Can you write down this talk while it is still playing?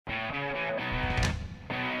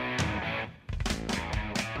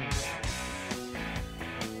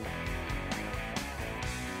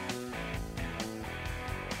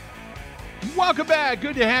Welcome back.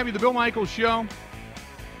 Good to have you. The Bill Michaels Show.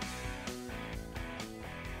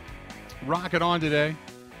 Rocking on today.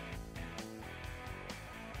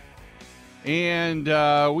 And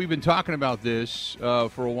we've been talking about this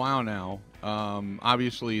for a while now.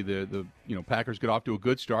 Obviously, the Packers get off to a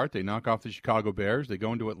good start. They knock off the Chicago Bears. They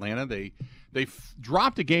go into Atlanta. They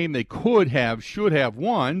dropped a game they should have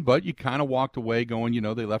won, but you kind of walked away going,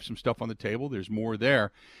 they left some stuff on the table. There's more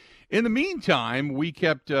there. In the meantime, we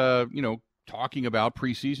kept, talking about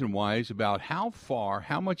preseason-wise about how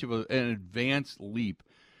much of an advanced leap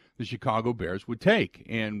the Chicago Bears would take.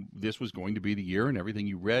 And this was going to be the year, and everything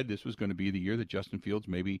you read, this was going to be the year that Justin Fields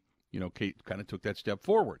maybe, kind of took that step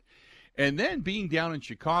forward. And then being down in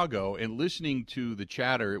Chicago and listening to the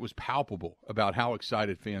chatter, it was palpable about how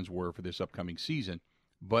excited fans were for this upcoming season.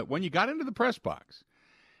 But when you got into the press box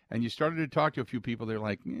and you started to talk to a few people, they're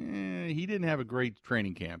like, he didn't have a great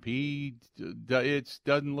training camp. It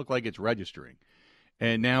doesn't look like it's registering.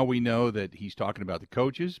 And now we know that he's talking about the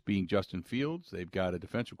coaches being Justin Fields. They've got a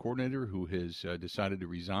defensive coordinator who has decided to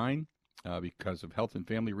resign because of health and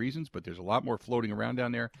family reasons, but there's a lot more floating around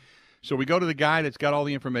down there. So we go to the guy that's got all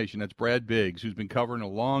the information. That's Brad Biggs, who's been covering a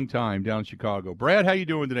long time down in Chicago. Brad, how you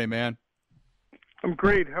doing today, man? I'm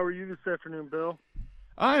great. How are you this afternoon, Bill?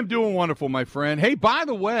 I'm doing wonderful, my friend. Hey, by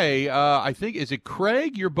the way, I think, is it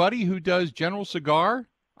Craig, your buddy who does General Cigar?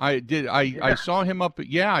 I saw him up at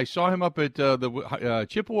the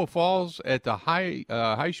Chippewa Falls at the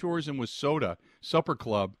High Shores in Wissota Supper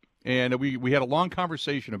Club, and we had a long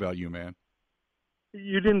conversation about you, man.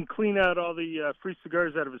 You didn't clean out all the free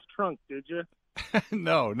cigars out of his trunk, did you?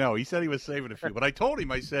 No. He said he was saving a few. But I told him,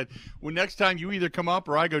 I said, well, next time you either come up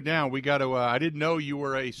or I go down, we got to I didn't know you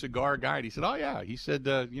were a cigar guy. And he said, oh, yeah. He said,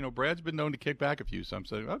 Brad's been known to kick back a few. So I'm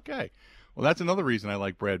saying, okay. Well, that's another reason I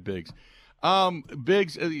like Brad Biggs.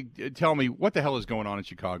 Biggs, tell me, what the hell is going on in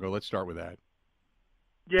Chicago? Let's start with that.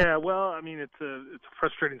 Yeah, well, I mean, it's a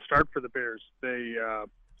frustrating start for the Bears. They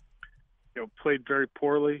played very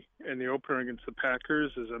poorly in the opener against the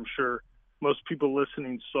Packers, as I'm sure most people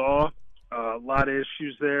listening saw. A lot of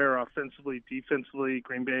issues there, offensively, defensively.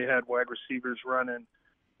 Green Bay had wide receivers running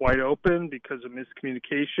wide open because of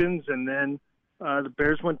miscommunications, and then the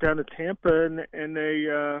Bears went down to Tampa and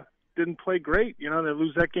they didn't play great. They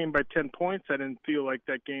lose that game by 10 points. I didn't feel like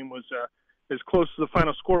that game was as close as the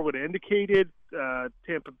final score would have indicated.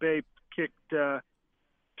 Tampa Bay kicked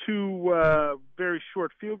two very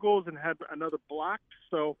short field goals and had another blocked.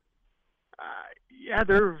 So,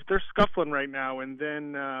 they're scuffling right now. And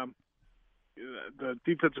then the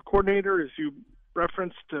defensive coordinator, as you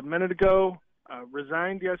referenced a minute ago,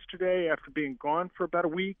 resigned yesterday after being gone for about a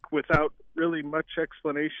week without really much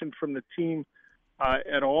explanation from the team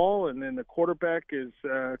at all. And then the quarterback is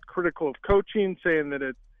critical of coaching, saying that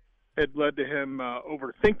it had led to him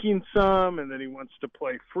overthinking some, and that he wants to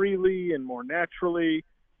play freely and more naturally.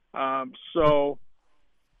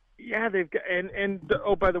 They've got, and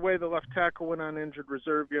by the way, the left tackle went on injured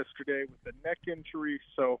reserve yesterday with a neck injury.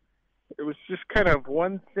 So it was just kind of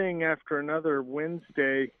one thing after another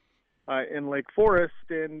Wednesday in Lake Forest,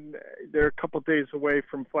 and they're a couple days away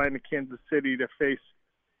from flying to Kansas City to face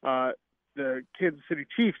the Kansas City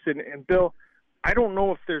Chiefs. And Bill, I don't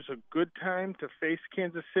know if there's a good time to face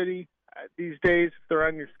Kansas City these days if they're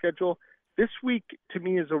on your schedule. This week, to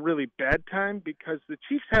me, is a really bad time because the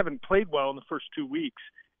Chiefs haven't played well in the first 2 weeks.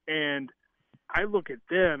 And I look at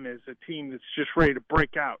them as a team that's just ready to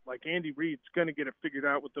break out. Like Andy Reid's going to get it figured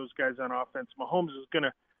out with those guys on offense. Mahomes is going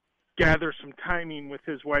to gather some timing with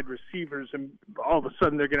his wide receivers, and all of a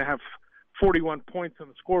sudden they're going to have 41 points on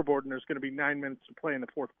the scoreboard, and there's going to be 9 minutes to play in the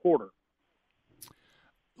fourth quarter.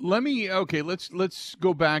 Let's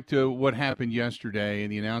go back to what happened yesterday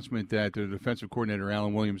and the announcement that the defensive coordinator,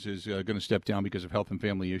 Alan Williams, is going to step down because of health and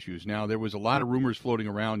family issues. Now, there was a lot of rumors floating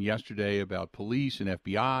around yesterday about police and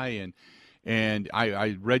FBI, and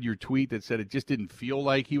I read your tweet that said it just didn't feel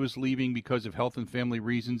like he was leaving because of health and family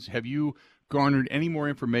reasons. Have you garnered any more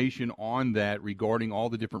information on that regarding all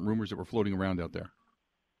the different rumors that were floating around out there?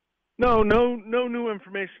 No new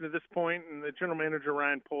information at this point, and the general manager,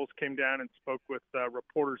 Ryan Poles, came down and spoke with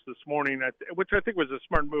reporters this morning, which I think was a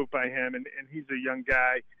smart move by him, and he's a young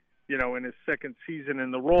guy, in his second season in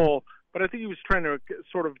the role, but I think he was trying to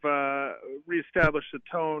sort of reestablish the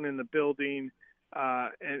tone in the building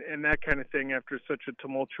and that kind of thing after such a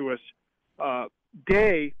tumultuous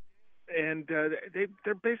day. And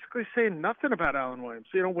they're basically saying nothing about Alan Williams.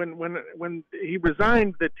 When he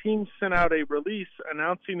resigned, the team sent out a release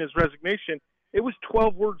announcing his resignation. It was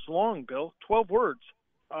 12 words long, Bill. 12 words.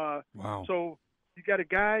 Wow. So you got a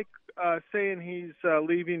guy saying he's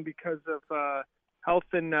leaving because of health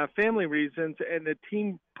and family reasons, and the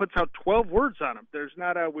team puts out 12 words on him. There's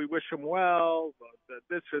not a "we wish him well,"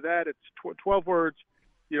 this or that. It's 12 words.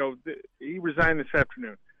 He resigned this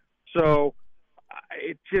afternoon. So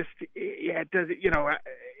it does.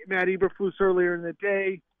 Matt Eberflus earlier in the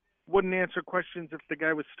day wouldn't answer questions if the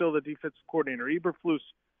guy was still the defensive coordinator.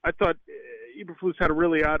 I thought Eberflus had a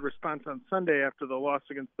really odd response on Sunday after the loss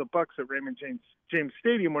against the Bucs at Raymond James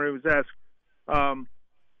Stadium, where he was asked,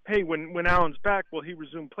 "Hey, when Allen's back, will he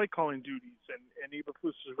resume play calling duties?" And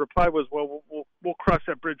Eberflus's reply was, "Well, we'll cross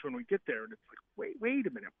that bridge when we get there." And it's like, wait a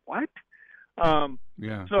minute, what?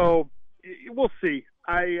 Yeah. So we'll see.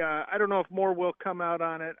 I don't know if more will come out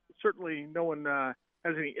on it. Certainly, no one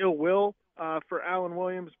has any ill will for Alan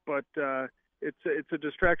Williams, but it's a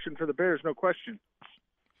distraction for the Bears, no question.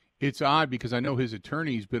 It's odd because I know his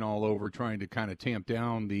attorney's been all over trying to kind of tamp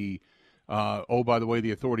down the, by the way,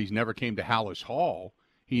 the authorities never came to Hallis Hall.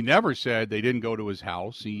 He never said they didn't go to his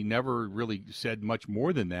house. He never really said much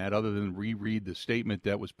more than that other than reread the statement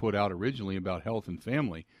that was put out originally about health and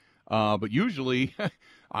family. But usually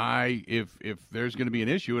if there's going to be an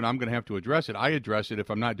issue and I'm going to have to address it, I address it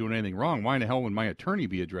if I'm not doing anything wrong. Why in the hell would my attorney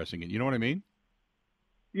be addressing it? You know what I mean?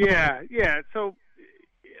 Yeah. So,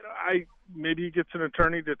 maybe he gets an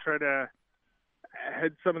attorney to try to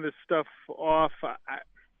head some of this stuff off.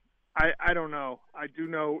 I don't know. I do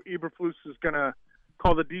know Eberflus is going to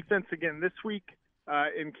call the defense again this week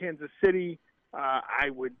in Kansas City.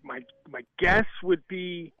 My guess would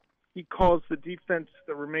be he calls the defense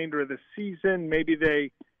the remainder of the season. Maybe they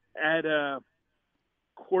add a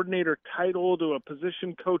coordinator title to a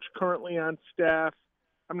position coach currently on staff.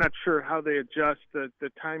 I'm not sure how they adjust. The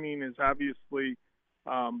timing is obviously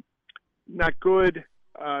not good.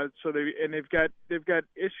 So they've got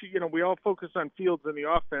issue. We all focus on Fields and the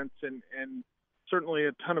offense, and certainly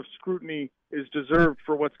a ton of scrutiny is deserved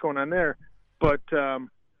for what's going on there. But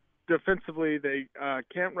defensively, they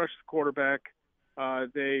can't rush the quarterback.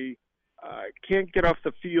 They can't get off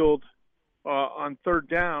the field on third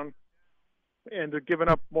down, and they're giving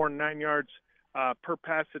up more than 9 yards per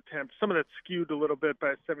pass attempt. Some of that skewed a little bit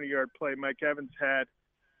by a 70-yard play Mike Evans had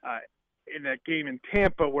in that game in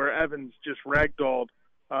Tampa, where Evans just ragdolled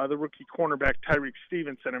the rookie cornerback Tyreek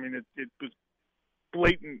Stevenson. I mean, it was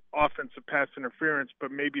blatant offensive pass interference,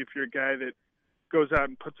 but maybe if you're a guy that goes out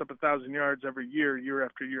and puts up 1,000 yards every year, year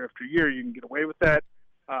after year after year, you can get away with that.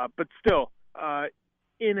 But still,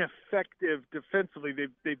 ineffective defensively.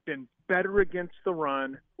 They've been better against the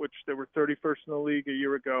run, which they were 31st in the league a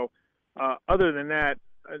year ago. Other than that,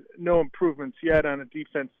 no improvements yet on a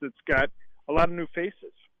defense that's got a lot of new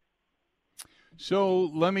faces. So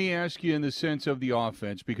let me ask you in the sense of the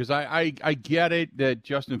offense, because I get it that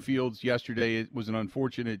Justin Fields yesterday, it was an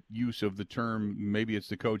unfortunate use of the term, maybe it's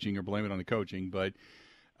the coaching or blame it on the coaching, but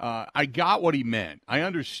I got what he meant. I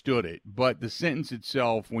understood it, but the sentence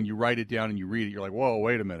itself, when you write it down and you read it, you're like, whoa,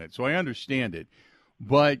 wait a minute. So I understand it.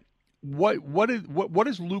 But what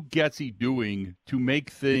is Luke Getsy doing to make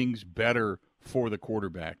things better for the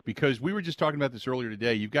quarterback? Because we were just talking about this earlier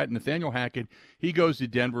today. You've got Nathaniel Hackett. He goes to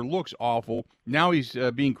Denver, looks awful. Now he's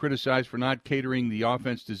being criticized for not catering the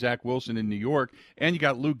offense to Zach Wilson in New York. And you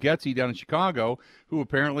got Luke Getsy down in Chicago, who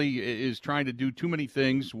apparently is trying to do too many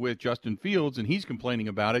things with Justin Fields, and he's complaining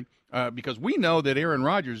about it because we know that Aaron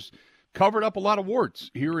Rodgers covered up a lot of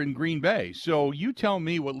warts here in Green Bay. So you tell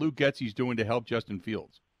me what Luke Getsy's doing to help Justin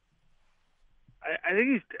Fields. I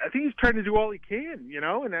think he's trying to do all he can,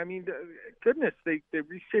 and I mean, goodness, they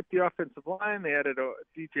reshaped the offensive line. They added a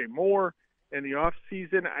DJ Moore in the off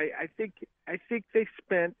season. I think they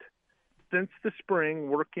spent since the spring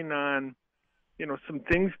working on, some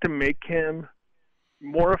things to make him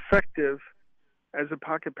more effective as a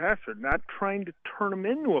pocket passer, not trying to turn him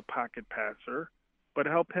into a pocket passer, but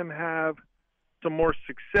help him have some more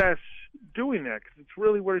success doing that, because it's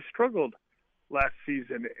really where he struggled last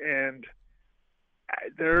season. And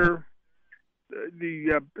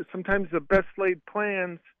sometimes the best laid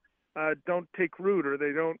plans don't take root, or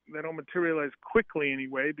they don't materialize quickly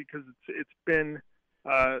anyway, because it's been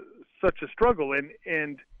such a struggle.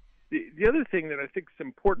 And the other thing that I think is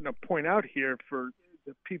important to point out here for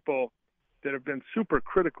the people that have been super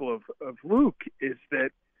critical of Luke is that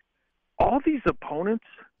all these opponents,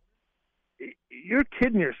 you're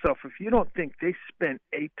kidding yourself if you don't think they spent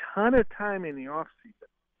a ton of time in the offseason.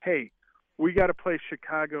 Hey, we got to play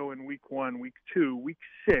Chicago in week 1, week 2, week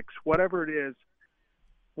 6, whatever it is.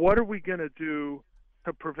 What are we going to do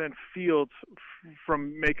to prevent Fields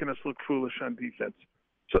from making us look foolish on defense?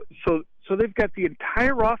 So they've got the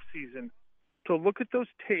entire offseason to look at those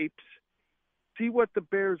tapes, see what the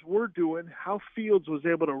Bears were doing, how Fields was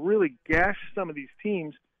able to really gash some of these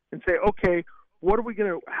teams, and say, okay,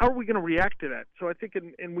 how are we gonna react to that? So I think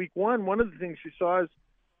in week one of the things you saw is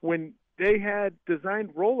when they had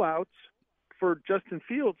designed rollouts for Justin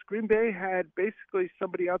Fields, Green Bay had basically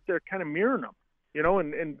somebody out there kind of mirroring them,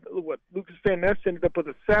 and what Lucas Van Ness ended up with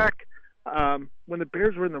a sack when the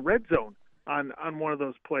Bears were in the red zone on one of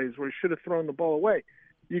those plays where he should have thrown the ball away.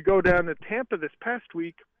 You go down to Tampa this past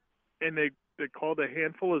week, and they called a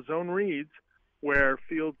handful of zone reads where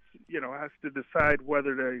Fields, has to decide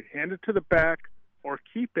whether to hand it to the back or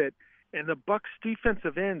keep it. And the Bucs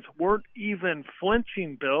defensive ends weren't even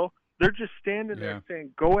flinching, Bill. They're just standing there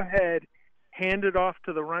saying, go ahead, hand it off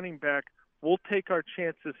to the running back. We'll take our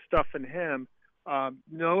chances stuffing him.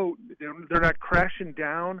 No, they're not crashing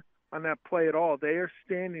down on that play at all. They are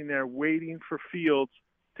standing there waiting for Fields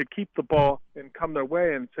to keep the ball and come their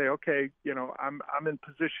way and say, okay, I'm in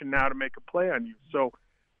position now to make a play on you. So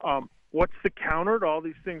what's the counter to all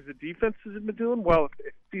these things the defenses have been doing? Well,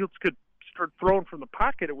 if Fields could start throwing from the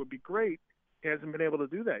pocket, it would be great. He hasn't been able to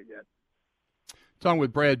do that yet. Talking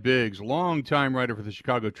with Brad Biggs, longtime writer for the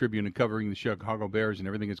Chicago Tribune and covering the Chicago Bears and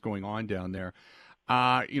everything that's going on down there.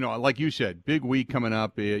 Like you said, big week coming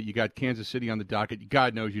up. You got Kansas City on the docket.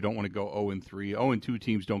 God knows you don't want to go 0-3. 0-2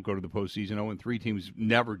 teams don't go to the postseason. 0-3 teams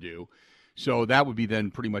never do. So that would be then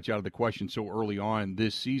pretty much out of the question so early on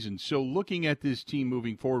this season. So looking at this team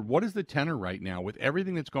moving forward, what is the tenor right now with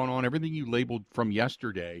everything that's gone on, everything you labeled from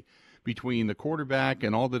yesterday between the quarterback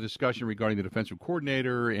and all the discussion regarding the defensive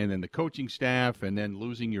coordinator and then the coaching staff and then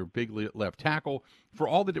losing your big left tackle?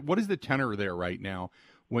 What is the tenor there right now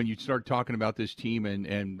when you start talking about this team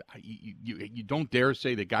and you don't dare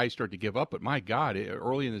say that guys start to give up, but my God,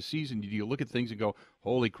 early in the season, do you look at things and go,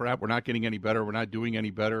 holy crap, we're not getting any better, we're not doing any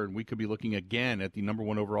better, and we could be looking again at the number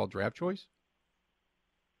one overall draft choice?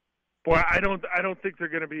 Boy, I don't think they're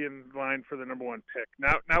going to be in line for the number one pick.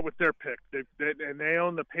 Not with their pick. They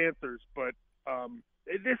own the Panthers, but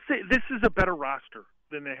this is a better roster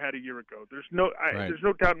than they had a year ago. There's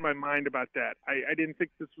no doubt in my mind about that. I didn't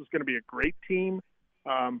think this was going to be a great team.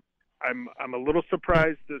 I'm a little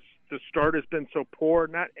surprised the start has been so poor.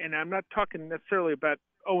 And I'm not talking necessarily about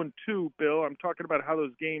 0-2, Bill. I'm talking about how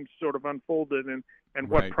those games sort of unfolded and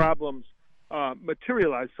what problems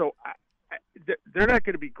materialized. So they're not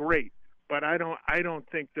going to be great, but I don't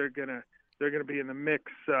think they're going to be in the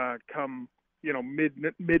mix come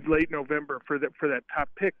mid late November for that top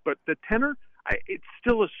pick. But the tenor, it's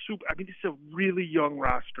still it's a really young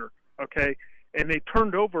roster, okay, and they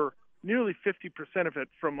turned over nearly 50% of it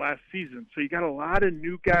from last season. So you got a lot of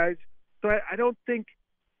new guys. So I don't think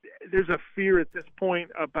there's a fear at this point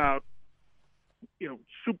about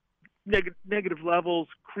negative levels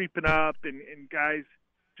creeping up and guys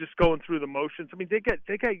just going through the motions. I mean, they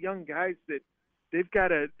got young guys that they've got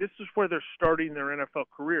to. This is where they're starting their NFL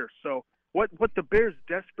career. So what the Bears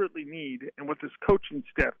desperately need, and what this coaching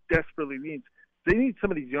staff desperately needs, they need some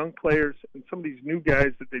of these young players and some of these new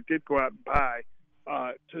guys that they did go out and buy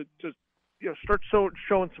to start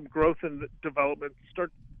showing some growth and development.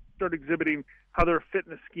 Start exhibiting how they're fit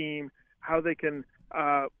in the scheme, how they can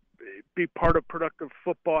be part of productive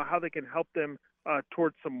football, how they can help them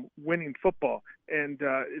towards some winning football. And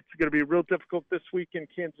it's going to be real difficult this week in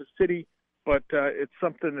Kansas City, but it's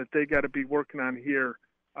something that they got to be working on here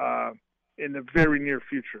in the very near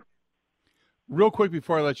future. Real quick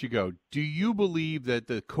before I let you go, do you believe that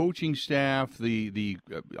the coaching staff, the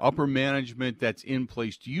upper management that's in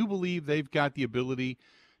place, do you believe they've got the ability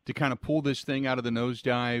to kind of pull this thing out of the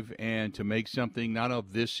nosedive and to make something not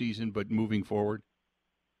of this season but moving forward?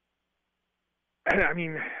 I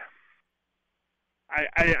mean,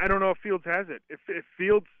 I don't know if Fields has it. If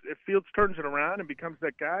Fields turns it around and becomes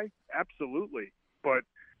that guy, absolutely. But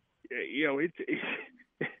it's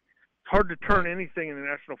hard to turn anything in the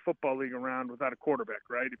National Football League around without a quarterback,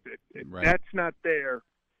 right? If that's not there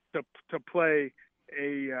to play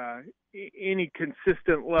any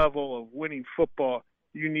consistent level of winning football,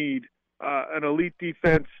 you need an elite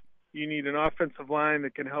defense. You need an offensive line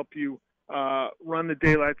that can help you run the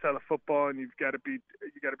daylights out of football, and you've got to be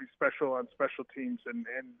special on special teams, and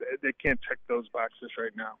they can't check those boxes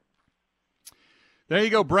right now. There you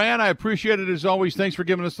go, Brad. I appreciate it as always. Thanks for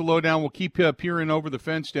giving us the lowdown. We'll keep peering over the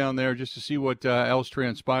fence down there just to see what else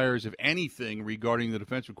transpires, if anything, regarding the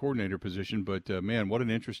defensive coordinator position. But, man, what an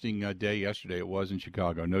interesting day yesterday it was in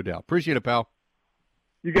Chicago, no doubt. Appreciate it, pal.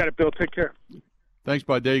 You got it, Bill. Take care. Thanks,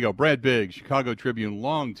 bud. There you go. Brad Biggs, Chicago Tribune,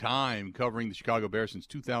 long time covering the Chicago Bears since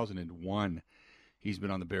 2001. He's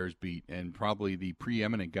been on the Bears beat and probably the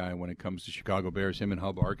preeminent guy when it comes to Chicago Bears, him and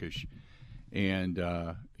Hub Arkush. And,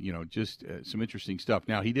 just some interesting stuff.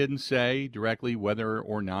 Now, he didn't say directly whether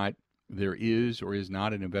or not there is or is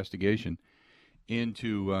not an investigation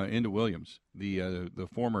into Williams, the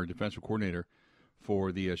former defensive coordinator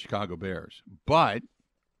for the Chicago Bears. But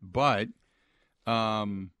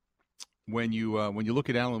when you look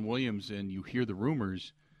at Alan Williams and you hear the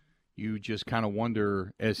rumors, you just kind of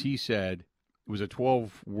wonder, as he said, it was a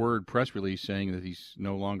 12-word press release saying that he's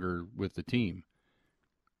no longer with the team.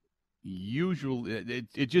 Usually,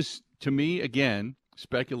 it just, to me, again,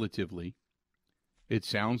 speculatively, it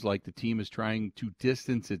sounds like the team is trying to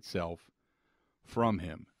distance itself from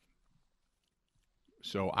him.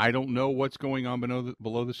 So I don't know what's going on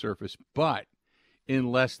below the surface, but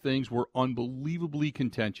unless things were unbelievably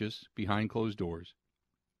contentious behind closed doors,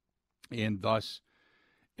 and thus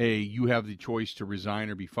you have the choice to resign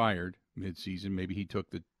or be fired midseason. Maybe he took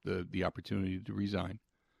the opportunity to resign.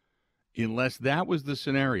 Unless that was the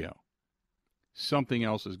scenario, something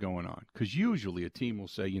else is going on. Because usually a team will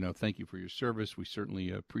say, thank you for your service. We certainly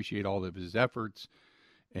appreciate all of his efforts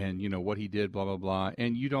and, what he did, blah, blah, blah.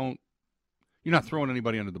 And you're not throwing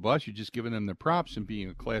anybody under the bus. You're just giving them their props and being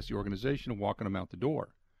a classy organization and walking them out the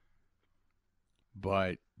door.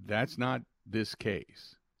 But that's not this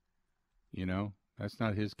case. That's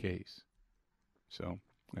not his case. So,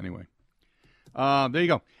 anyway. There you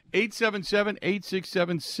go.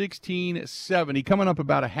 877-867-1670. Coming up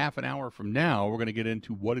about a half an hour from now, we're going to get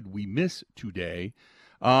into what did we miss today.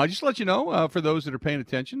 Just to let you know, for those that are paying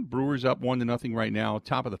attention, Brewers up 1-0 right now,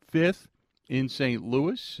 top of the fifth in St.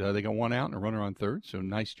 Louis. They got one out and a runner on third, so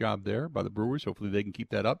nice job there by the Brewers. Hopefully they can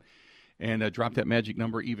keep that up and drop that magic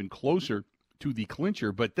number even closer to the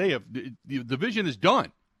clincher. But the division is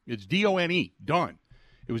done. It's D-O-N-E, done.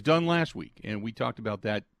 It was done last week, and we talked about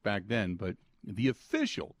that back then, but the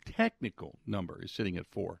official technical number is sitting at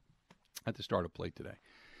 4 at the start of play today.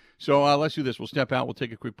 So let's do this. We'll step out. We'll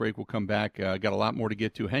take a quick break. We'll come back. Got a lot more to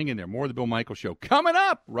get to. Hang in there. More of the Bill Michaels Show coming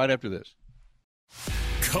up right after this.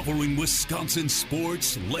 Covering Wisconsin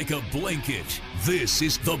sports like a blanket. This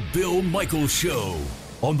is the Bill Michaels Show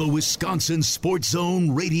on the Wisconsin Sports Zone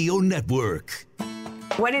Radio Network.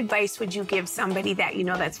 What advice would you give somebody that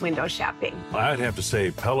that's window shopping? I'd have to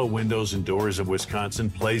say Pella Windows and Doors of Wisconsin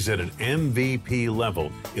plays at an MVP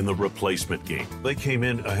level in the replacement game. They came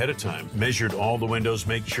in ahead of time, measured all the windows,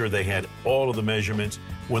 make sure they had all of the measurements.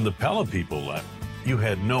 When the Pella people left, you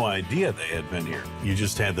had no idea they had been here. You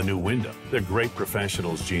just had the new window. They're great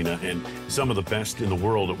professionals, Gina, and some of the best in the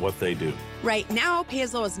world at what they do. Right now, pay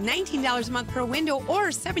as low as $19 a month per window or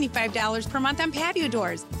 $75 per month on patio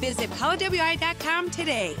doors. Visit PellaWI.com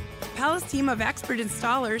today. Pella's team of expert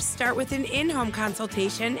installers start with an in-home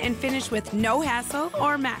consultation and finish with no hassle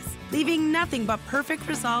or mess, leaving nothing but perfect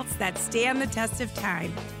results that stand the test of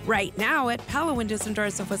time. Right now at Pella Windows and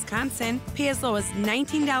Doors of Wisconsin, pay as low as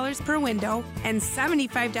 $19 per window and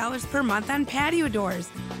 $75 per month on patio doors.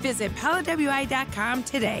 Visit PellaWI.com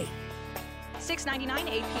today.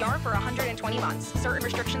 $6.99 APR for 120 months. Certain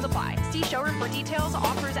restrictions apply. See showroom for details.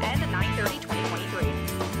 Offers end 9/30/2023.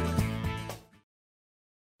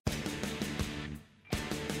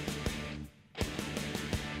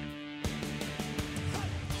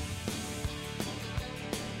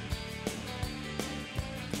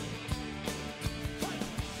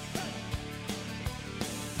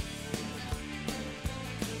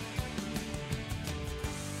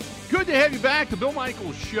 Good to have you back. The Bill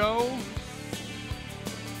Michaels Show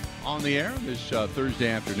on the air this Thursday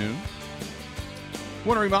afternoon.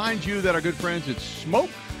 Want to remind you that our good friends at Smoke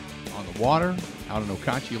on the Water out in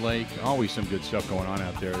Okauchee Lake, always some good stuff going on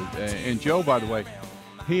out there. And Joe, by the way,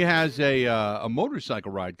 he has a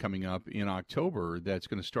motorcycle ride coming up in October that's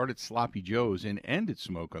going to start at Sloppy Joe's and end at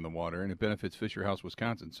Smoke on the Water, and it benefits Fisher House,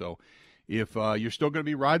 Wisconsin. So if you're still going to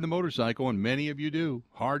be riding the motorcycle, and many of you do,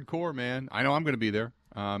 hardcore, man, I know I'm going to be there.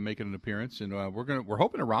 Making an appearance, and we're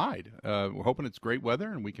hoping to ride. We're hoping it's great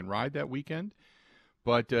weather and we can ride that weekend.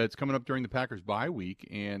 But it's coming up during the Packers bye week,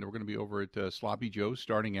 and we're going to be over at Sloppy Joe's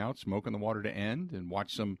starting out, Smoke on the Water to end, and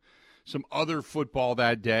watch some other football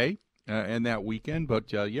that day and that weekend.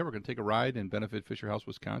 But we're going to take a ride and benefit Fisher House,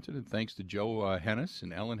 Wisconsin. And thanks to Joe Hennis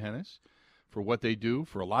and Ellen Hennis for what they do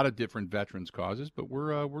for a lot of different veterans causes. But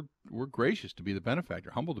we're gracious to be the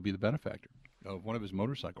benefactor, humbled to be the benefactor of one of his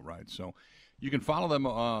motorcycle rides. So you can follow them,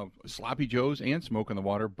 Sloppy Joe's and Smoke on the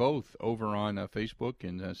Water, both over on Facebook,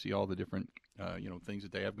 and see all the different things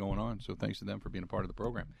that they have going on. So thanks to them for being a part of the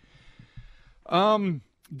program.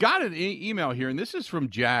 Got an email here, and this is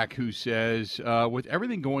from Jack, who says, with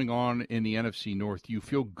everything going on in the NFC North, do you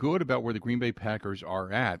feel good about where the Green Bay Packers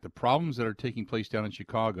are at? The problems that are taking place down in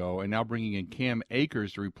Chicago and now bringing in Cam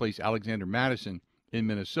Akers to replace Alexander Mattison in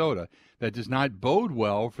Minnesota, that does not bode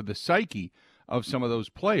well for the psyche of some of those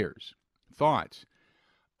players. Thoughts?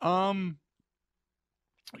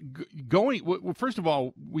 Well, first of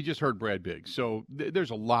all, we just heard Brad Biggs, so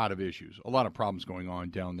there's a lot of issues, a lot of problems going on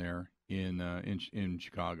down there in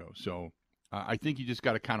Chicago. So I think you just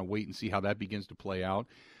got to kind of wait and see how that begins to play out,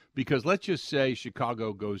 because let's just say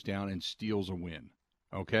Chicago goes down and steals a win.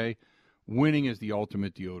 Okay, winning is the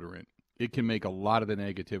ultimate deodorant. It can make a lot of the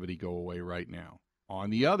negativity go away right now. On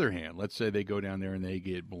the other hand, let's say they go down there and they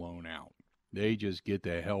get blown out. They just get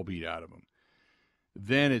the hell beat out of them.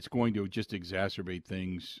 Then it's going to just exacerbate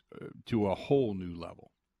things to a whole new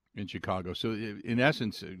level in Chicago. So in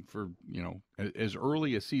essence, for, as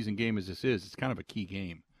early a season game as this is, it's kind of a key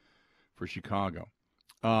game for Chicago.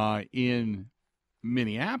 In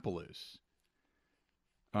Minneapolis,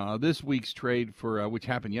 this week's trade for which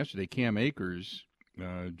happened yesterday, Cam Akers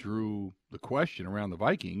drew the question around the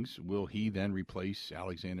Vikings. Will he then replace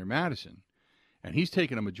Alexander Mattison? And he's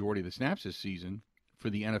taken a majority of the snaps this season for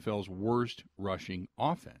the NFL's worst rushing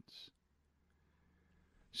offense.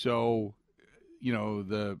 So,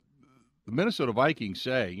 the Minnesota Vikings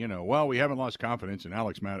say, well, we haven't lost confidence in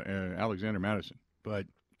Alexander Mattison. But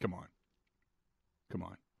come on.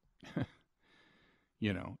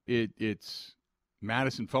 It's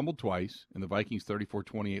Madison fumbled twice in the Vikings'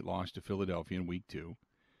 34-28 loss to Philadelphia in Week 2.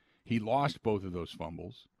 He lost both of those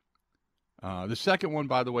fumbles. The second one,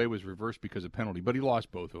 by the way, was reversed because of penalty, but he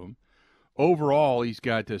lost both of them. Overall, he's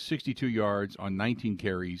got 62 yards on 19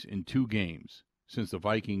 carries in 2 games since the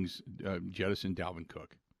Vikings jettisoned Dalvin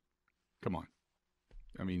Cook. Come on.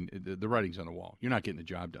 I mean, the writing's on the wall. You're not getting the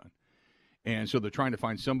job done. And so they're trying to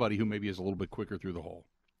find somebody who maybe is a little bit quicker through the hole,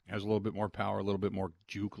 has a little bit more power, a little bit more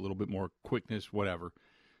juke, a little bit more quickness, whatever.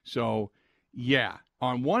 So, yeah.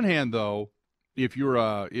 On one hand, though, if you're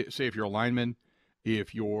a lineman,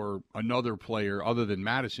 if you're another player other than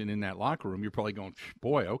Madison in that locker room, you're probably going,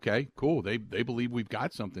 boy, okay, cool. They believe we've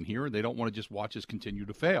got something here, and they don't want to just watch us continue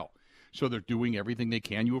to fail. So they're doing everything they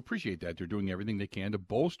can. You appreciate that. They're doing everything they can to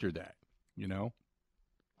bolster that,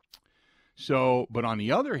 So, but on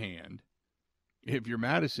the other hand, if you're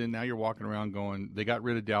Madison, now you're walking around going, they got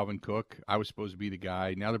rid of Dalvin Cook. I was supposed to be the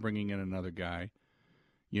guy. Now they're bringing in another guy.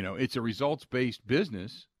 It's a results-based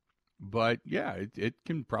business. But yeah, it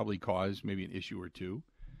can probably cause maybe an issue or two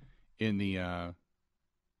in the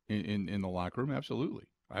in the locker room. Absolutely,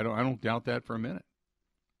 I don't doubt that for a minute,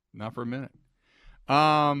 not for a minute.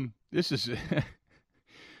 This is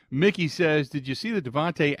Mickey says, did you see that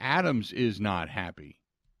Davante Adams is not happy?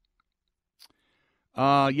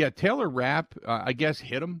 Yeah, Taylor Rapp, I guess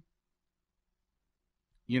hit him.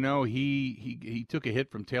 He took a hit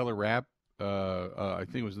from Taylor Rapp. I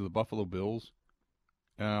think it was the Buffalo Bills.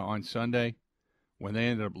 On Sunday, when they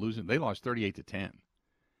ended up losing, they lost 38-10,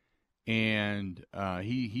 and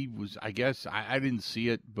he was, I guess, I didn't see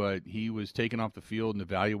it, but he was taken off the field and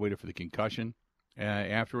evaluated for the concussion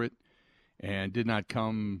after it, and did not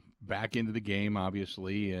come back into the game,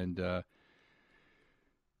 obviously. And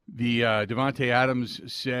the Davante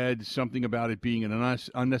Adams said something about it being an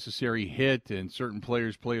unnecessary hit, and certain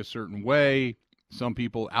players play a certain way. Some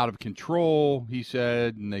people out of control, he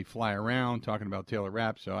said, and they fly around talking about Taylor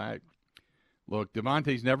Rapp. So, look,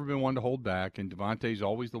 Davante's never been one to hold back, and Davante's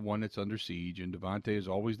always the one that's under siege, and Davante is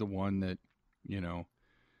always the one that,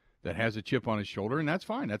 that has a chip on his shoulder, and that's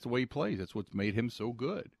fine. That's the way he plays. That's what's made him so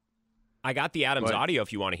good. I got the Adams audio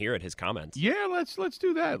if you want to hear it, his comments. Yeah, let's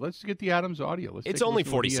do that. Let's get the Adams audio. It's only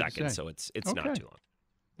 40 seconds, so it's okay. Not too long.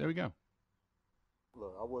 There we go.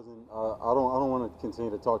 Look, I wasn't. I don't want to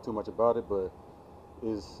continue to talk too much about it, but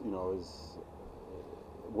was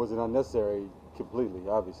it unnecessary? Completely,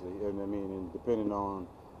 obviously, and depending on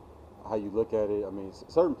how you look at it,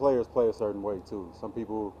 certain players play a certain way too. Some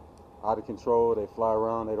people out of control, they fly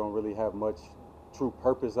around, they don't really have much true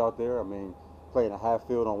purpose out there. Playing a half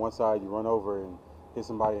field on one side, you run over and hit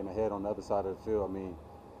somebody in the head on the other side of the field.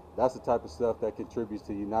 That's the type of stuff that contributes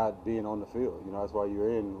to you not being on the field. That's why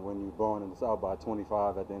you're in when you're blowing in the south by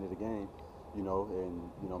 25 at the end of the game.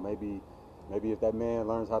 Maybe if that man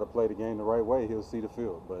learns how to play the game the right way, he'll see the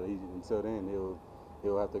field. But until then,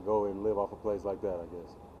 he'll have to go and live off a place like that, I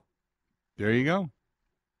guess. There you go.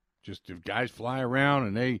 Just if guys fly around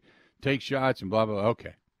and they take shots and blah, blah, blah,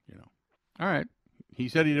 okay. All right. He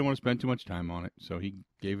said he didn't want to spend too much time on it, so he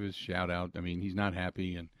gave his shout-out. He's not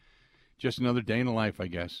happy, and just another day in the life, I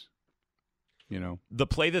guess. The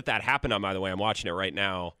play that happened on, by the way, I'm watching it right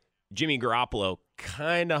now, Jimmy Garoppolo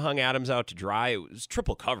kind of hung Adams out to dry. It was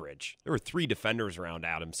triple coverage. There were 3 defenders around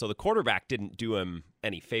Adams, so the quarterback didn't do him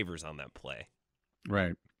any favors on that play.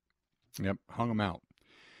 Right. Yep, hung him out.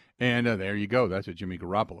 And there you go. That's a Jimmy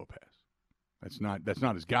Garoppolo pass. That's not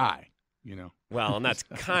his guy. you know. Well, and that's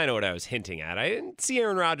kind of what I was hinting at. I didn't see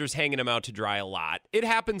Aaron Rodgers hanging him out to dry a lot. It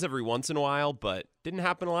happens every once in a while, but didn't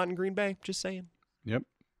happen a lot in Green Bay. Just saying. Yep.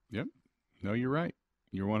 No, you're right.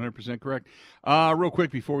 You're 100% correct. Real quick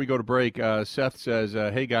before we go to break, Seth says,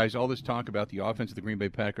 hey, guys, all this talk about the offense of the Green Bay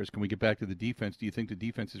Packers, can we get back to the defense? Do you think the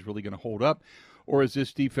defense is really going to hold up, or is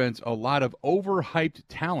this defense a lot of overhyped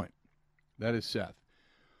talent? That is Seth.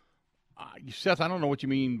 Seth, I don't know what you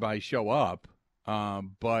mean by show up,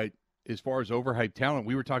 but as far as overhyped talent,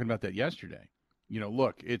 we were talking about that yesterday. You know,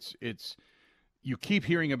 look, it's you keep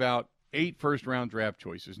hearing about 8 first-round draft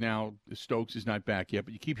choices. Now, Stokes is not back yet,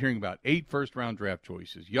 but you keep hearing about 8 first-round draft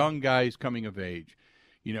choices, young guys coming of age.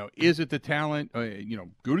 You know, is it the talent?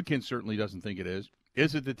 Gutekunst certainly doesn't think it is.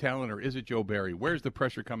 Is it the talent, or is it Joe Barry? Where's the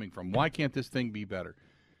pressure coming from? Why can't this thing be better?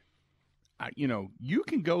 You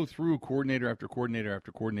can go through coordinator after coordinator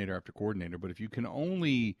after coordinator after coordinator, but if you can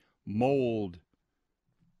only mold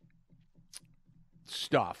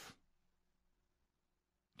stuff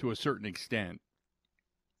to a certain extent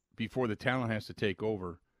before the talent has to take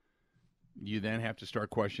over, you then have to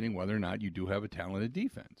start questioning whether or not you do have a talented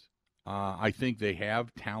defense. I think they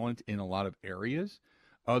have talent in a lot of areas.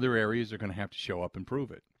 Other areas are going to have to show up and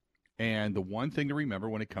prove it. And the one thing to remember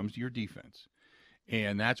when it comes to your defense,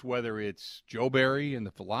 and that's whether it's Joe Barry and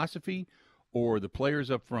the philosophy or the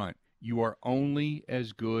players up front, you are only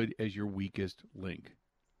as good as your weakest link.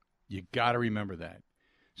 You got to remember that.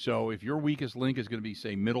 So if your weakest link is going to be,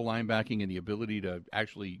 say, middle linebacking and the ability to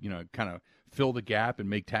actually, kind of fill the gap and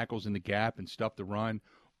make tackles in the gap and stuff the run,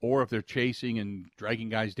 or if they're chasing and dragging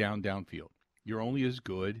guys downfield, you're only as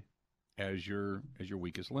good as your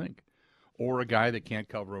weakest link. Or a guy that can't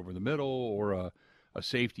cover over the middle, or a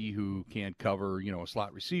safety who can't cover, a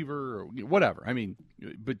slot receiver, or whatever. I mean,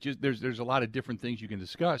 but just there's a lot of different things you can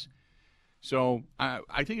discuss. So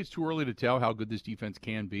I think it's too early to tell how good this defense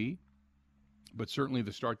can be. But certainly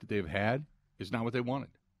the start that they've had is not what they wanted.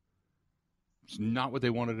 It's not what they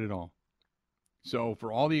wanted at all. So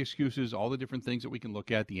for all the excuses, all the different things that we can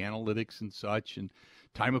look at, the analytics and such, and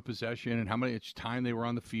time of possession, and how much time they were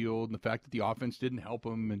on the field, and the fact that the offense didn't help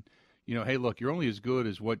them, and, hey, look, you're only as good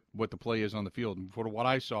as what the play is on the field. And for what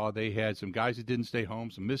I saw, they had some guys that didn't stay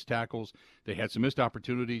home, some missed tackles. They had some missed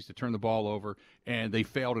opportunities to turn the ball over, and they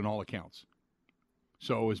failed in all accounts.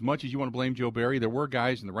 So as much as you want to blame Joe Barry, there were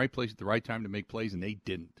guys in the right place at the right time to make plays, and they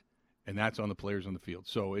didn't. And that's on the players on the field.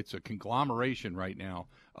 So it's a conglomeration right now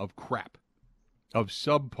of crap, of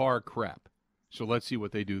subpar crap. So let's see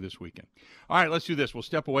what they do this weekend. All right, let's do this. We'll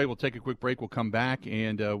step away. We'll take a quick break. We'll come back,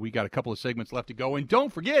 and we got a couple of segments left to go. And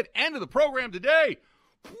don't forget, end of the program today.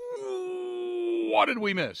 What did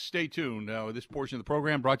we miss? Stay tuned. This portion of the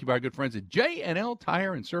program brought to you by our good friends at J&L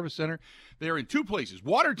Tire and Service Center. They're in 2 places,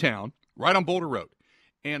 Watertown, right on Boulder Road,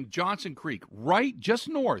 and Johnson Creek, right just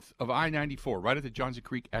north of I-94, right at the Johnson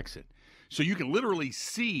Creek exit. So you can literally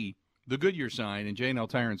see the Goodyear sign in J&L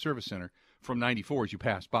Tire and Service Center from 94 as you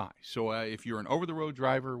pass by. So if you're an over-the-road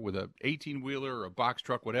driver with a 18-wheeler or a box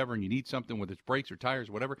truck, whatever, and you need something with its brakes or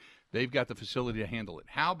tires, whatever, they've got the facility to handle it.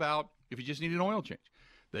 How about if you just need an oil change?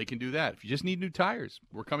 They can do that. If you just need new tires,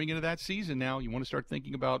 we're coming into that season now. You want to start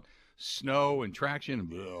thinking about snow and traction,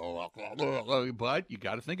 but you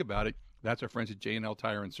got to think about it. That's our friends at J&L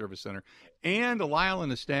Tire and Service Center. And Lyle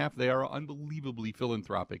and the staff, they are unbelievably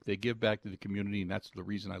philanthropic. They give back to the community, and that's the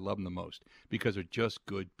reason I love them the most, because they're just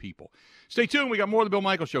good people. Stay tuned. We got more of the Bill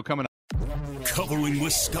Michaels Show coming up. Covering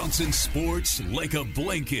Wisconsin sports like a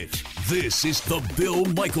blanket, this is the Bill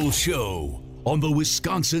Michaels Show on the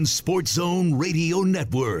Wisconsin Sports Zone Radio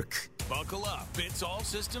Network. Buckle up. It's all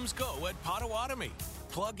systems go at Potawatomi.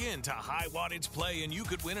 Plug in to high wattage play and you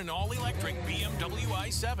could win an all-electric BMW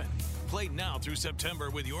i7. Play now through September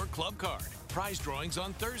with your club card. Prize drawings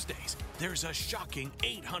on Thursdays. There's a shocking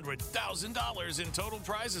 $800,000 in total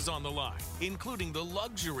prizes on the line, including the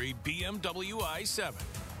luxury BMW i7.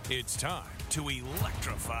 It's time to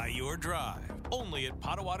electrify your drive. Only at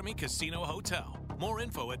Potawatomi Casino Hotel. More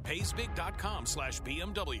info at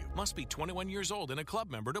paysbig.com/BMW. Must be 21 years old and a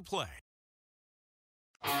club member to play.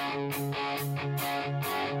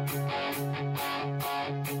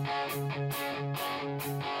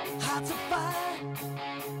 Hearts of fire,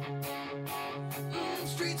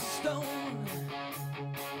 streets of stone,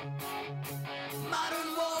 modern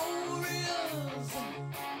warriors,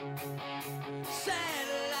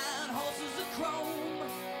 satellite horses of chrome,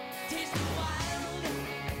 taste the wild,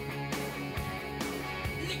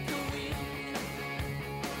 lick the wind.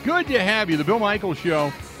 Good to have you, the Bill Michaels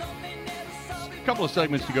Show. A couple of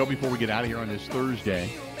segments to go before we get out of here on this Thursday.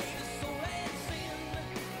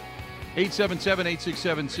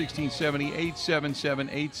 877-867-1670,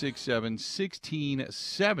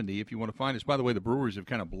 877-867-1670 if you want to find us. By the way, the Brewers have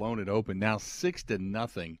kind of blown it open now,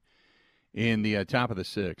 6-0 in the top of the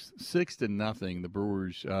sixth. 6-0, the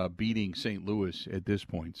Brewers beating St. Louis at this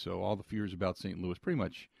point. So all the fears about St. Louis pretty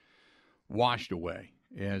much washed away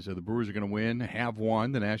as the Brewers are going to win, have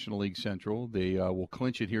won the National League Central. They will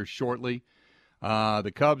clinch it here shortly.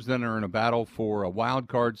 The Cubs then are in a battle for a wild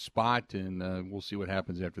card spot, and we'll see what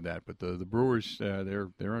happens after that. But the Brewers, they're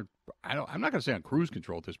I'm not going to say on cruise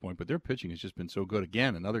control at this point, but their pitching has just been so good.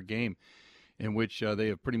 Again, another game in which they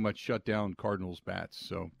have pretty much shut down Cardinals bats.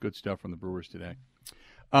 So good stuff from the Brewers today.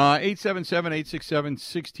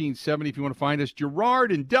 877-867-1670 if you want to find us.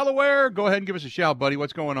 Gerard in Delaware, go ahead and give us a shout, buddy.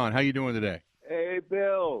 What's going on? How you doing today? Hey,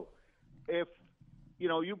 Bill. If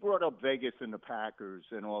you brought up Vegas and the Packers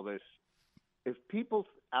and all this. If people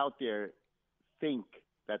out there think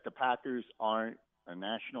that the Packers aren't a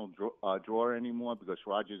national draw anymore because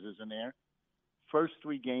Rodgers isn't there, first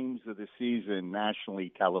 3 games of the season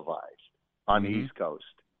nationally televised on the East Coast.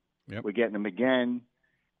 Yep. We're getting them again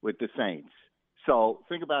with the Saints. So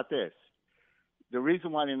think about this. The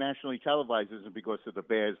reason why they're nationally televised isn't because of the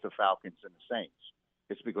Bears, the Falcons, and the Saints.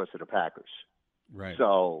 It's because of the Packers. Right.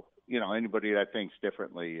 So, anybody that thinks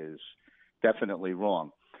differently is definitely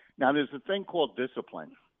wrong. Now, there's a thing called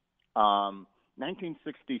discipline.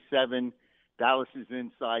 1967, Dallas is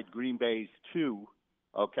inside Green Bay's 2,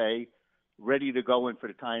 ready to go in for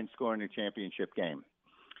the Titans scoring a championship game.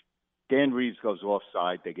 Dan Reeves goes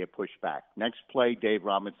offside. They get pushed back. Next play, Dave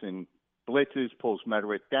Robinson blitzes, pulls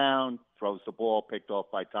Meredith down, throws the ball, picked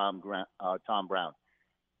off by Tom Brown.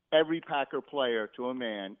 Every Packer player to a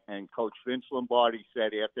man, and Coach Vince Lombardi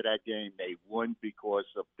said after that game they won because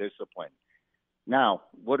of discipline. Now,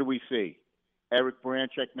 what do we see? Eric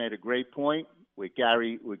Branchek made a great point with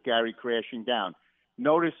Gary crashing down.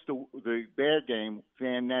 Notice the Bear game,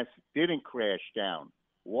 Van Ness didn't crash down.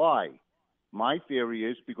 Why? My theory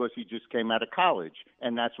is because he just came out of college,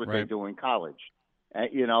 and that's what they do in college.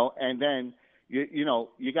 And then,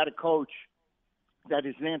 you got a coach that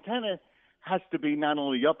his antenna has to be not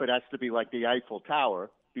only up, it has to be like the Eiffel Tower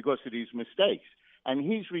because of these mistakes. And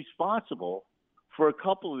he's responsible for a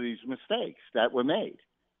couple of these mistakes that were made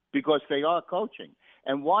because they are coaching.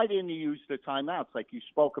 And why didn't he use the timeouts like you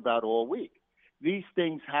spoke about all week? These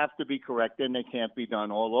things have to be corrected, and they can't be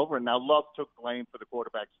done all over. Now, Love took blame for the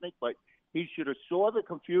quarterback sneak, but he should have saw the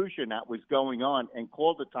confusion that was going on and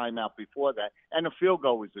called the timeout before that. And the field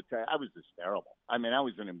goal was just terrible. I mean, that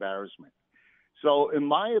was an embarrassment. So, in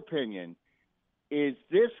my opinion, is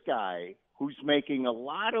this guy who's making a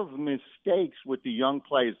lot of mistakes with the young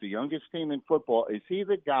players, the youngest team in football, is he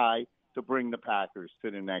the guy to bring the Packers to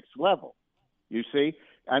the next level? You see?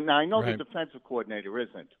 And I know the defensive coordinator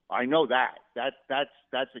isn't. I know that.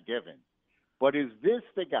 That's a given. But is this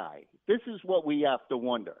the guy? This is what we have to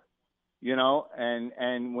wonder.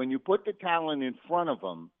 And when you put the talent in front of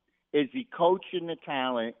him, is he coaching the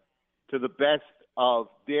talent to the best of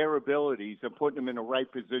their abilities and putting them in the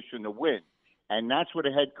right position to win? And that's what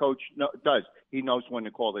a head coach does. He knows when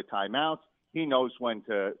to call the timeouts. He knows when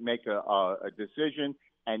to make a decision.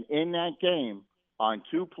 And in that game, on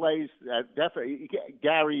 2 plays, definitely,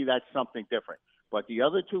 Gary, that's something different. But the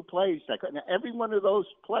other 2 plays, every one of those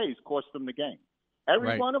plays cost them the game.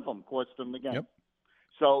 Every one of them cost them the game. Yep.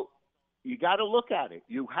 So you got to look at it.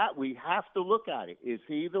 We have to look at it. Is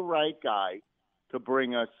he the right guy to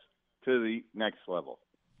bring us to the next level?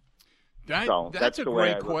 That's a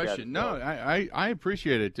great question. No, I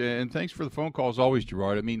appreciate it, and thanks for the phone call as always,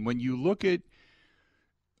 Gerard. I mean, when you look at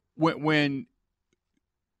when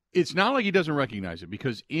it's not like he doesn't recognize it,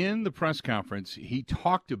 because in the press conference he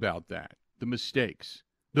talked about that, the mistakes,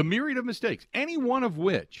 the myriad of mistakes, any one of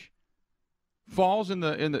which falls in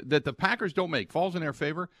the that the Packers don't make, falls in their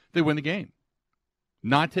favor, they win the game.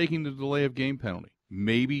 Not taking the delay of game penalty.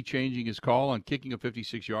 Maybe changing his call on kicking a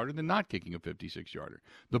 56-yarder than not kicking a 56-yarder.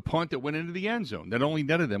 The punt that went into the end zone that only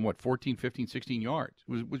netted them, 14, 15, 16 yards,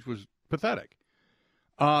 which was pathetic.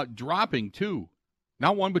 Dropping 2,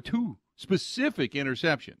 not 1 but 2 specific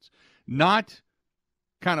interceptions. Not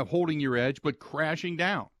kind of holding your edge, but crashing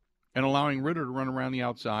down and allowing Ritter to run around the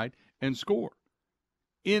outside and score.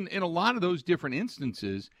 In a lot of those different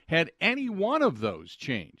instances, had any one of those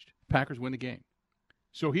changed, Packers win the game.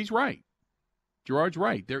 So he's right. Gerard's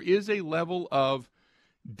right. There is a level of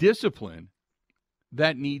discipline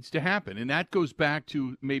that needs to happen. And that goes back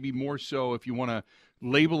to maybe more so, if you want to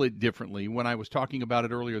label it differently, when I was talking about it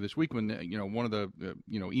earlier this week, when one of the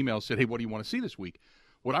emails said, hey, what do you want to see this week?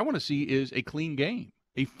 What I want to see is a clean game.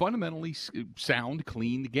 a fundamentally sound,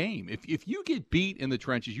 clean game. If you get beat in the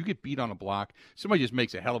trenches, you get beat on a block, somebody just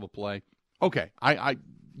makes a hell of a play, okay,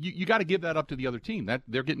 you got to give that up to the other team. That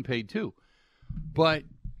they're getting paid too. But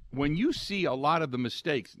when you see a lot of the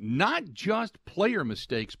mistakes, not just player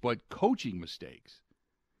mistakes, but coaching mistakes,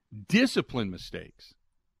 discipline mistakes,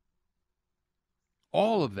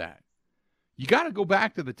 all of that, you got to go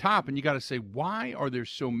back to the top and you got to say, why are there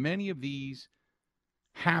so many of these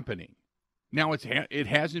happening? Now, it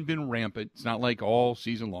hasn't been rampant. It's not like all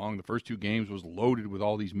season long. The first 2 games was loaded with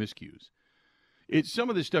all these miscues. It's some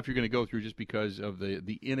of this stuff you're going to go through just because of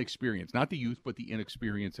the inexperience, not the youth, but the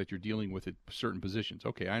inexperience that you're dealing with at certain positions.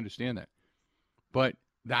 Okay, I understand that. But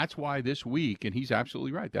that's why this week, and he's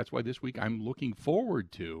absolutely right, that's why this week I'm looking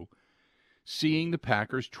forward to seeing the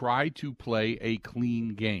Packers try to play a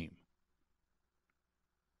clean game.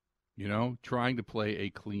 You know, trying to play a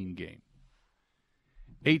clean game.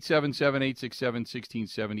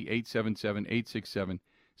 877-867-1670,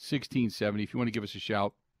 877-867-1670. If you want to give us a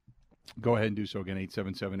shout, go ahead and do so again,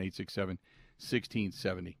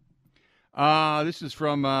 877-867-1670. This is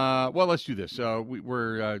from, well, let's do this.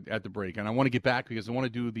 We're at the break, and I want to get back because I want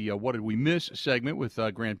to do the What Did We Miss segment with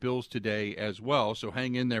Grant Bills today as well, so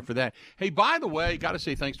hang in there for that. Hey, by the way, got to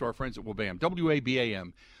say thanks to our friends at Wabam,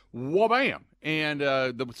 W-A-B-A-M, Wabam. And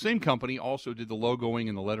the same company also did the logoing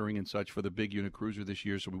and the lettering and such for the big unit cruiser this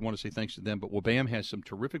year, so we want to say thanks to them. But Wabam has some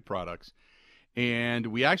terrific products, and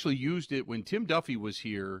we actually used it when Tim Duffy was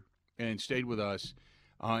here and stayed with us,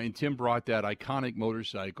 and Tim brought that iconic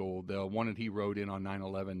motorcycle, the one that he rode in on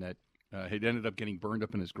 9/11 that had ended up getting burned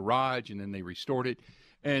up in his garage, and then they restored it.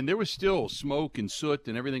 And there was still smoke and soot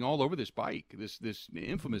and everything all over this bike, this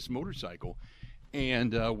infamous motorcycle.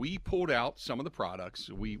 And we pulled out some of the products.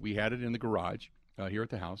 We had it in the garage here at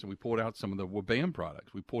the house, and we pulled out some of the Wabam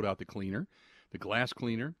products. We pulled out the cleaner, the glass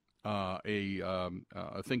cleaner, a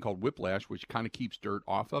thing called Whiplash, which kind of keeps dirt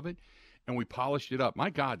off of it, and we polished it up.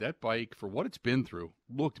 My God, that bike, for what it's been through,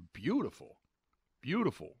 looked beautiful.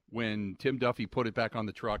 Beautiful when Tim Duffy put it back on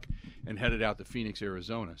the truck and headed out to Phoenix,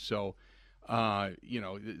 Arizona. So,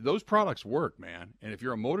 those products work, man. And if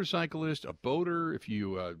you're a motorcyclist, a boater, if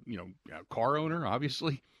you, a car owner,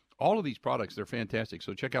 obviously, all of these products, they're fantastic.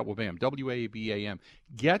 So check out Wabam, W-A-B-A-M.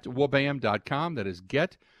 GetWabam.com. That is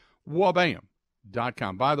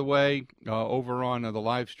GetWabam.com. By the way, over on the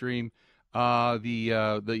live stream,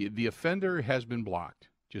 the offender has been blocked,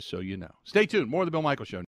 just so you know. Stay tuned. More of the Bill Michaels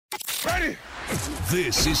Show. Ready?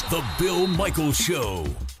 This is the Bill Michaels Show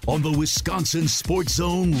on the Wisconsin Sports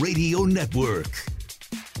Zone Radio Network.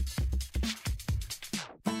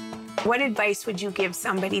 What advice would you give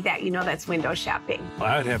somebody that that's window shopping?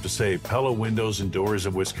 I'd have to say Pella Windows and Doors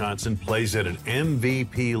of Wisconsin plays at an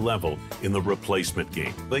MVP level in the replacement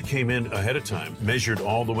game. They came in ahead of time, measured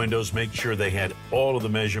all the windows, make sure they had all of the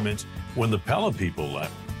measurements. When the Pella people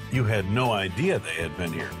left, you had no idea they had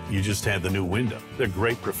been here. You just had the new window. They're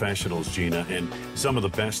great professionals, Gina, and some of the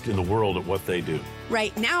best in the world at what they do.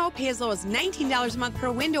 Right now, pay as low as $19 a month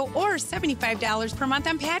per window or $75 per month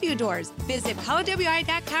on patio doors. Visit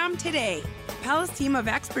PellaWI.com today. Pella's team of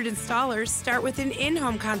expert installers start with an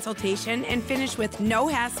in-home consultation and finish with no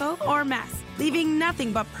hassle or mess, leaving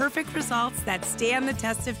nothing but perfect results that stand the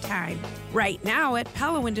test of time. Right now at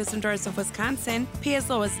Pella Windows and Doors of Wisconsin, pay as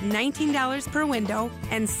low as $19 per window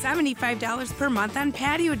and $75 per month on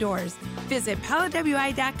patio doors. Visit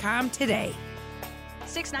PellaWI.com today.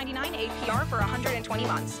 $6.99 APR for 120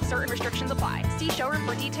 months. Certain restrictions apply. See showroom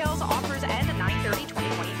for details. Offers end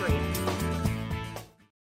 9/30/2023.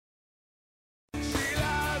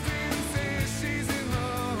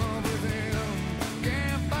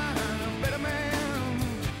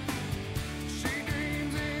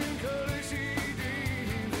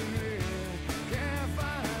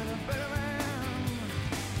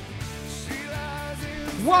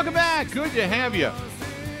 Welcome back. Good to have you.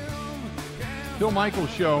 Bill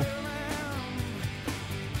Michaels Show.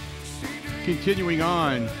 Continuing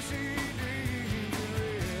on.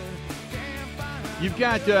 You've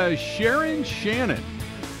got Sharon Shannon.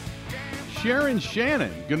 Sharon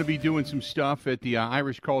Shannon going to be doing some stuff at the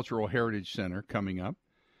Irish Cultural Heritage Center coming up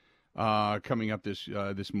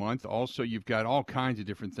this month. Also, you've got all kinds of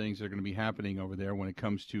different things that are going to be happening over there when it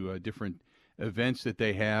comes to different events that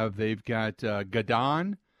they have. They've got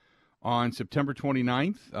Gadan on September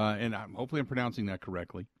 29th, and hopefully I'm pronouncing that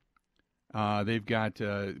correctly. They've got,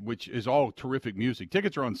 which is all terrific music.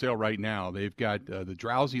 Tickets are on sale right now. They've got the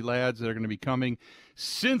Drowsy Lads that are going to be coming.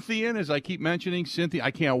 Cynthian, as I keep mentioning, Cynthia, I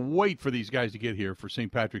can't wait for these guys to get here for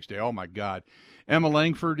St. Patrick's Day. Oh, my God. Emma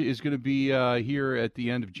Langford is going to be here at the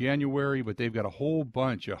end of January, but they've got a whole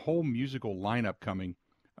musical lineup coming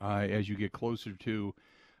as you get closer to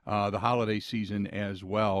the holiday season as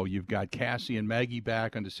well. You've got Cassie and Maggie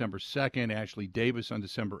back on December 2nd, Ashley Davis on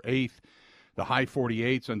December 8th, the High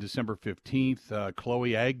 48s on December 15th,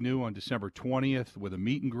 Chloe Agnew on December 20th with a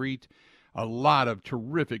meet and greet. A lot of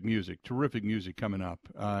terrific music coming up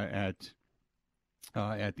at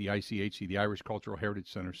the ICHC, the Irish Cultural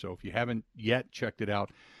Heritage Center. So if you haven't yet checked it out,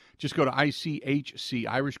 just go to ICHC,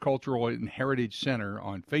 Irish Cultural and Heritage Center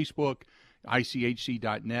on Facebook,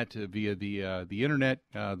 ICHC.net via the internet,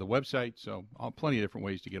 the website. So plenty of different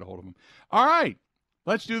ways to get a hold of them. All right,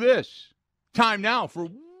 let's do this. Time now for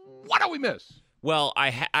What Do We Miss? Well, I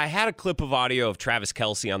had a clip of audio of Travis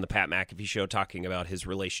Kelce on the Pat McAfee show talking about his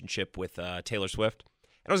relationship with Taylor Swift.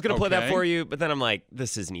 And I was going to play that for you, but then I'm like,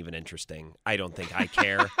 this isn't even interesting. I don't think I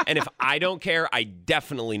care. And if I don't care, I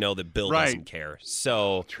definitely know that Bill doesn't care.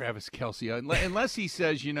 So Travis Kelce, unless he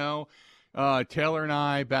says, Taylor and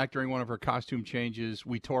I, back during one of her costume changes,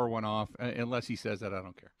 we tore one off. Unless he says that, I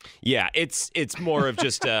don't care. Yeah, it's more of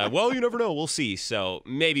just, well, you never know. We'll see. So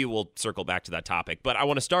maybe we'll circle back to that topic. But I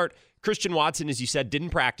want to start. Christian Watson, as you said, didn't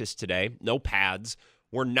practice today. No pads.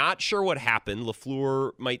 We're not sure what happened.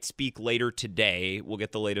 LaFleur might speak later today. We'll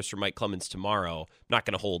get the latest from Mike Clemens tomorrow. I'm not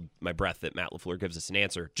going to hold my breath that Matt LaFleur gives us an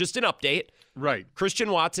answer. Just an update. Right.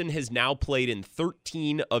 Christian Watson has now played in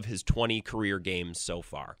 13 of his 20 career games so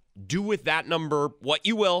far. Do with that number what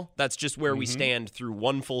you will. That's just where we stand through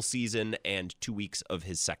one full season and 2 weeks of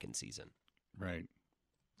his second season. Right.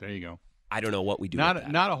 There you go. I don't know what we do with that.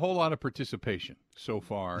 Not a whole lot of participation so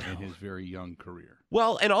far in his very young career.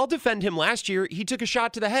 Well, and I'll defend him. Last year, he took a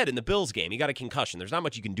shot to the head in the Bills game. He got a concussion. There's not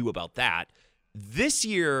much you can do about that. This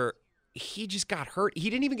year, he just got hurt. He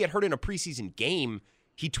didn't even get hurt in a preseason game.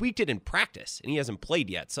 He tweaked it in practice, and he hasn't played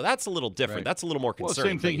yet. So that's a little different. Right. That's a little more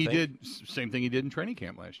concerning. Well, same thing he did in training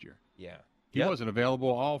camp last year. Yeah. He wasn't available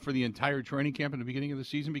all for the entire training camp in the beginning of the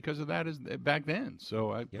season because of that back then.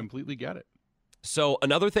 So I completely get it. So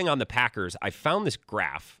another thing on the Packers, I found this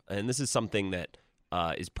graph, and this is something that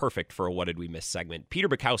is perfect for a What Did We Miss segment. Peter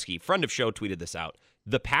Bukowski, friend of show, tweeted this out.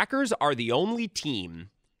 The Packers are the only team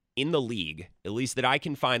in the league, at least that I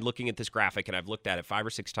can find looking at this graphic, and I've looked at it 5 or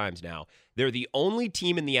 6 times now. They're the only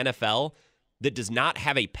team in the NFL that does not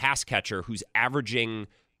have a pass catcher who's averaging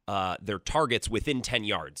their targets within 10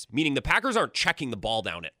 yards, meaning the Packers aren't checking the ball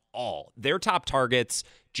down at all. Their top targets,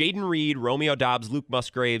 Jaden Reed, Romeo Doubs, Luke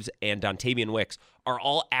Musgraves, and Dontavian Wicks, are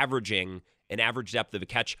all averaging an average depth of a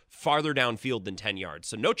catch farther downfield than 10 yards.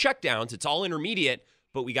 So no checkdowns. It's all intermediate,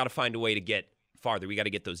 but we got to find a way to get farther. We got to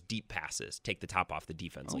get those deep passes, take the top off the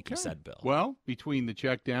defense, like you said, Bill. Well, between the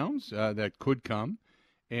checkdowns that could come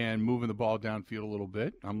and moving the ball downfield a little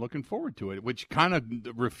bit, I'm looking forward to it, which kind of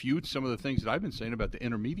refutes some of the things that I've been saying about the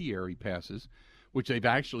intermediary passes, which they've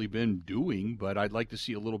actually been doing, but I'd like to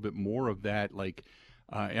see a little bit more of that.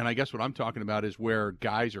 And I guess what I'm talking about is where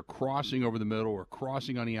guys are crossing over the middle or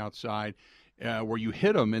crossing on the outside, where you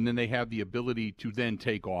hit them, and then they have the ability to then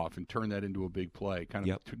take off and turn that into a big play, kind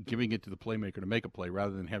of giving it to the playmaker to make a play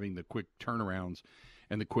rather than having the quick turnarounds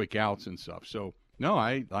and the quick outs and stuff. So, no,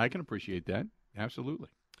 I can appreciate that. Absolutely.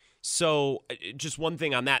 So just one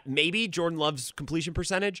thing on that, maybe Jordan Love's completion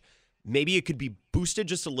percentage, maybe it could be boosted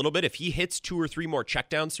just a little bit. If he hits 2 or 3 more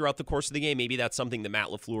checkdowns throughout the course of the game, maybe that's something that Matt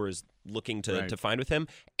LaFleur is looking to find with him.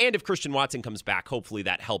 And if Christian Watson comes back, hopefully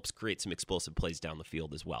that helps create some explosive plays down the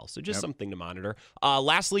field as well. So just something to monitor.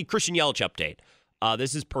 Lastly, Christian Yelich update.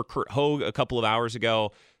 This is per Kurt Hogue a couple of hours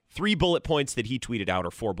ago. 3 bullet points that he tweeted out,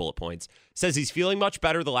 or 4 bullet points. Says he's feeling much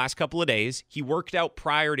better the last couple of days. He worked out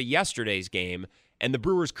prior to yesterday's game, and the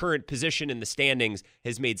Brewers' current position in the standings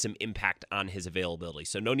has made some impact on his availability.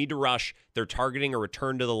 So no need to rush. They're targeting a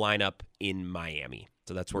return to the lineup in Miami.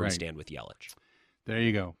 So that's where we stand with Yelich. There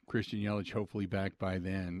you go. Christian Yelich hopefully back by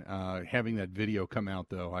then. Having that video come out,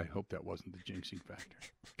 though, I hope that wasn't the jinxing factor.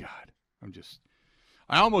 God,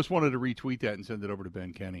 I almost wanted to retweet that and send it over to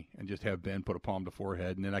Ben Kenny and just have Ben put a palm to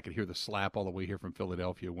forehead, and then I could hear the slap all the way here from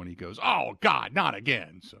Philadelphia when he goes, "Oh, God, not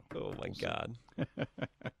again." So, oh, my God.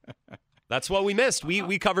 That's what we missed.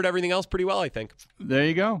 We covered everything else pretty well, I think. There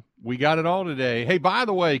you go. We got it all today. Hey, by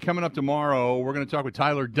the way, coming up tomorrow, we're going to talk with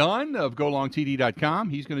Tyler Dunn of GoLongTD.com.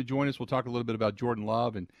 He's going to join us. We'll talk a little bit about Jordan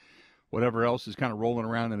Love and whatever else is kind of rolling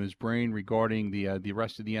around in his brain regarding the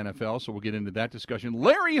rest of the NFL. So we'll get into that discussion.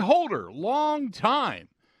 Larry Holder, long-time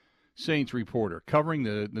Saints reporter, covering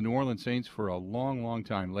the New Orleans Saints for a long, long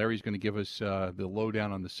time. Larry's going to give us the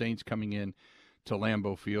lowdown on the Saints coming in to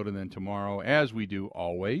Lambeau Field. And then tomorrow, as we do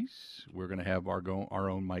always, we're going to have our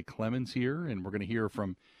own Mike Clemens here, and we're going to hear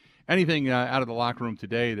from anything out of the locker room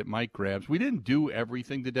today that Mike grabs. We didn't do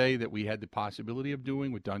everything today that we had the possibility of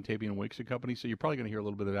doing with Dontavian Wicks and company, so you're probably going to hear a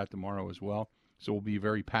little bit of that tomorrow as well. So we'll be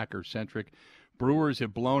very Packer-centric. Brewers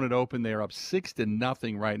have blown it open. They're up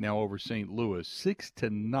 6-0 right now over St. Louis.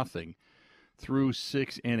 6-0 through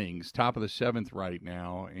 6 innings. Top of the 7th right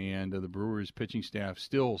now. And the Brewers pitching staff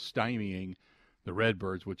still stymieing the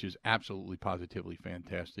Redbirds, which is absolutely positively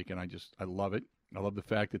fantastic. And I love it. I love the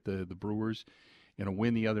fact that the Brewers, in a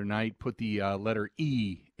win the other night, put the letter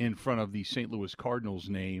E in front of the St. Louis Cardinals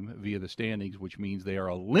name via the standings, which means they are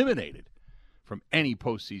eliminated from any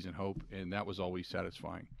postseason hope. And that was always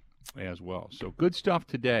satisfying as well. So good stuff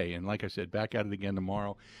today, and like I said, back at it again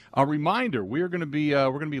tomorrow. A reminder: we're going to be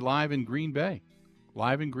live in Green Bay,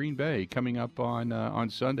 coming up on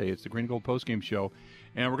Sunday. It's the Green and Gold postgame show,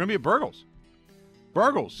 and we're going to be at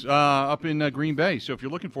Burgles up in Green Bay. So if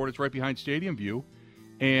you're looking for it, it's right behind Stadium View,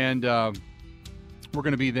 and we're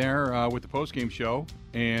going to be there with the postgame show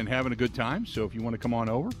and having a good time. So if you want to come on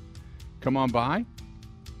over, come on by.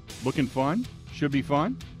 Looking fun, should be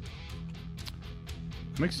fun.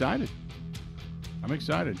 I'm excited.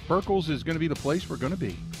 Burkles is going to be the place we're going to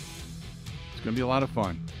be. It's going to be a lot of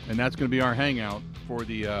fun. And that's going to be our hangout for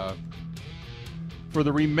the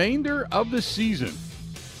remainder of the season.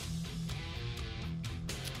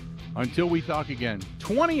 Until we talk again.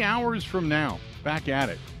 20 hours from now. Back at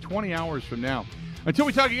it. 20 hours from now. Until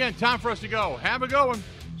we talk again, time for us to go. Have a good one.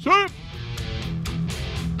 See you.